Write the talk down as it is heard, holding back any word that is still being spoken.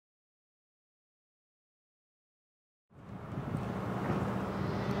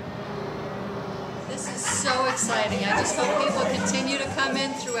exciting. I just hope people continue to come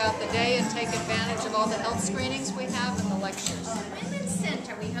in throughout the day and take advantage of all the health screenings we have and the lectures. Women's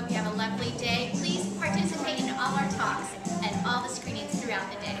Center, we hope you have a lovely day. Please participate in all our talks and all the screenings throughout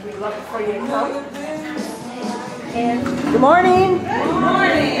the day. We'd love for you to come. And good morning. Good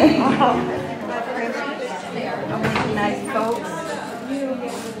morning. Nice folks.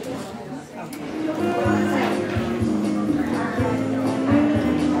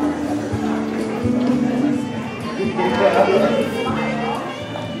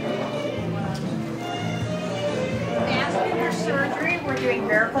 Vascular surgery, we're doing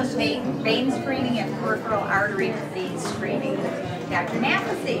varicose vein screening and peripheral artery disease screening. Dr.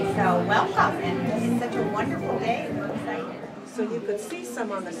 Nafasi, so welcome, and it's such a wonderful day. We're excited. So you could see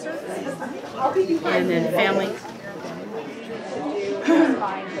some on the surface. And then family.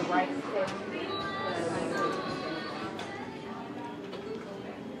 Find the right fit.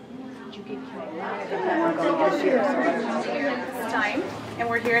 This time, and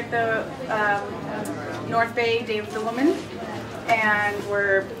we're here at the NorthBay Day of the Woman, and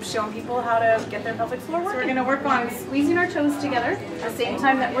we're showing people how to get their pelvic floor working. So we're going to work on squeezing our toes together at the same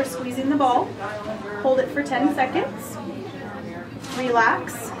time that we're squeezing the ball. Hold it for 10 seconds.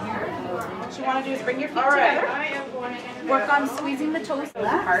 Relax. What you want to do is bring your feet together. Work on squeezing the toes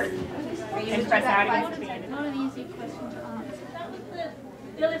apart. And press out against the beginning. Not an easy question to answer. That was the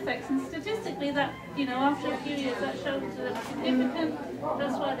ill effects, and statistically that, after a few years that shows that it's significant.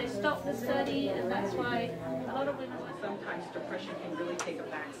 That's why they stopped the study, and that's why a lot of women... Sometimes depression can really take a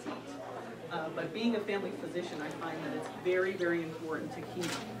back seat. But being a family physician, I find that it's very, very important to keep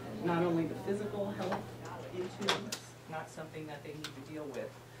not only the physical health in tune, it's not something that they need to deal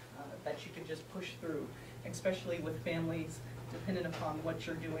with, that you can just push through, especially with families dependent upon what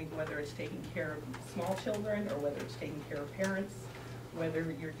you're doing, whether it's taking care of small children or whether it's taking care of parents, whether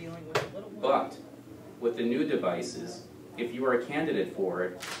you're dealing with a little one. But with the new devices, if you are a candidate for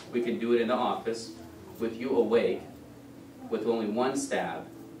it, we can do it in the office with you awake, with only one stab,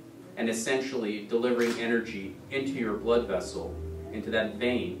 and essentially delivering energy into your blood vessel, into that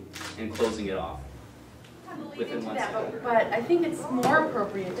vein, and closing it off. Within 1 second. But I think it's more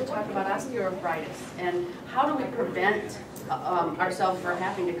appropriate to talk about osteoarthritis and how do we prevent ourselves from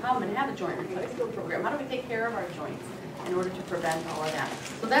having to come and have a joint replacement program. How do we take care of our joints in order to prevent all of that?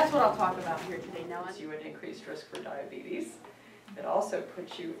 So that's what I'll talk about here today. Now, you at increased risk for diabetes. It also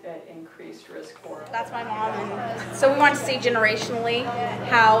puts you at increased risk for... That's my mom. And so we want to see generationally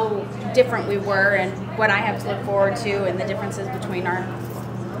how different we were and what I have to look forward to and the differences between our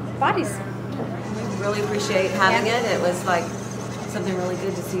bodies. Really appreciate having it. It was like something really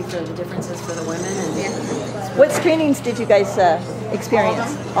good to see for the differences for the women. And What screenings did you guys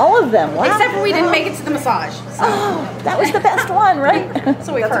experience? All of them. Wow. Except for we didn't make it to the massage. So. Oh, that was the best one, right?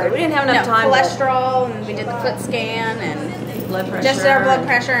 So we've heard. We didn't have enough time. Cholesterol, and we did the foot scan, and blood pressure. Just our blood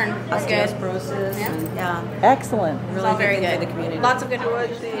pressure, and it was good. Osteoporosis. Yeah. Excellent. Really very good good for the community. Lots of good. The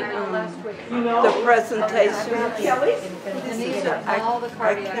presentation, All the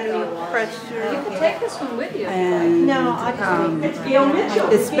cardiac pressure, You can take this one with you. and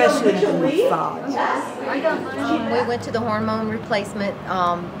especially the massage. We went to the hormone replacement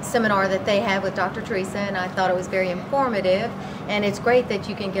seminar that they had with Dr. Teresa, and I thought it was very informative. And it's great that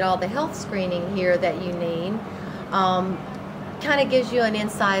you can get all the health screening here that you need. Kind of gives you an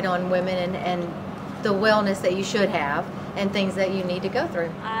insight on women and the wellness that you should have and things that you need to go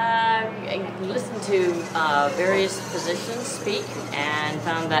through. I listened to various physicians speak and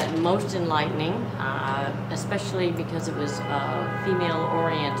found that most enlightening, especially because it was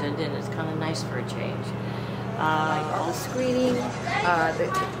female-oriented, and it's kind of nice for a change. The screening, the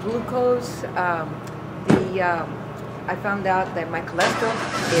glucose, I found out that my cholesterol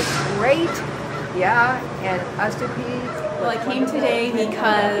is great, and osteoporosis. Well, I came today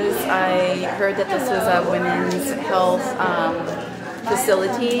because I heard that this was a women's health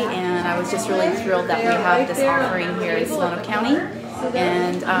facility, and I was just really thrilled that we have this offering here in Solano County.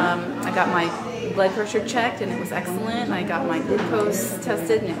 And I got my blood pressure checked, and it was excellent. I got my glucose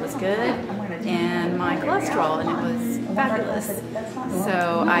tested, and it was good, and my cholesterol, and it was fabulous.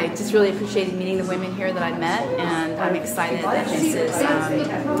 So I just really appreciated meeting the women here that I met, and I'm excited that this is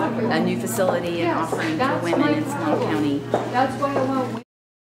a new facility and offering for women in Solano County.